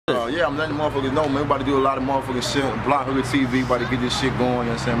Yeah, I'm letting motherfuckers know, man. We about to do a lot of motherfucking shit. Block Hooker TV, about to get this shit going,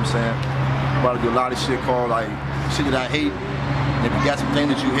 you know what I'm saying? About to do a lot of shit called, like, shit that I hate. And if you got some thing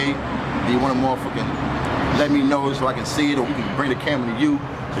that you hate, and you want to motherfucking let me know so I can see it, or we can bring the camera to you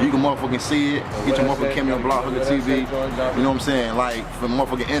so you can motherfucking see it. Get your motherfucking camera on Block Hooker TV. You know what I'm saying? Like, for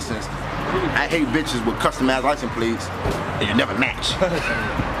motherfucking instance, I hate bitches with customized license plates and you never match.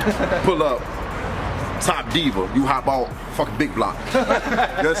 Pull up, top diva, you hop out, fucking big block. You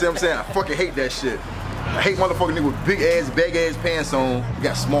know what I'm saying? I fucking hate that shit. I hate motherfucking nigga with big ass, bag ass pants on, you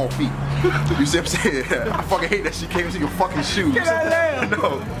got small feet. You see what I'm saying? I fucking hate that shit came into your fucking shoes.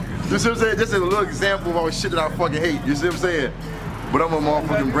 No. You see what I'm saying? Just a little example of all the shit that I fucking hate. You see what I'm saying? But I'm gonna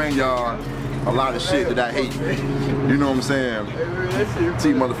motherfucking bring y'all a lot of shit that I hate. You know what I'm saying?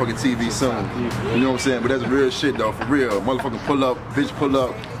 See motherfucking TV soon. You know what I'm saying? But that's real shit though, for real. Motherfucking pull up, bitch pull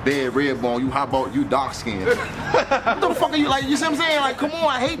up, bad red bone, you hop out, you dark skin. What the fuck are you like? You see what I'm saying? Like, come on,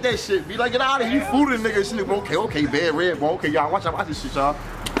 I hate that shit. Be like, get out of here, you fooling nigga. Shit. Okay, bad red bone. Okay, y'all watch this shit, y'all.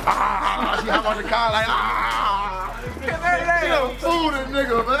 She hop out the car like, She a fooling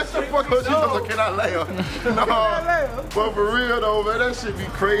nigga, man. That shit fuck her. She knows, can I lay her? No, but for real though, man, that shit be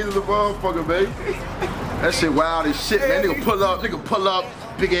crazy as a motherfucker, baby. That shit wild as shit, man. Nigga pull up,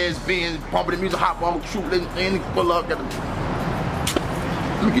 big ass Benz, pumping the music, hop on, shoot, nigga pull up, got the.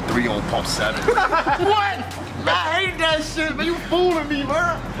 Let me get 3 on pump 7. What? I hate that shit, man. You fooling me,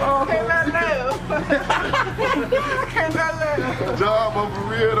 man. Oh, can't let live. Can't let live. Nah, but for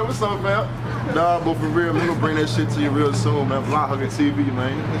real, though, what's up, man? Nah, but for real, we gonna bring that shit to you real soon, man. Block Hooker TV,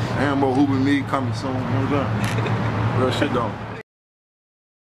 man. And more Who With Me coming soon. Real shit, though.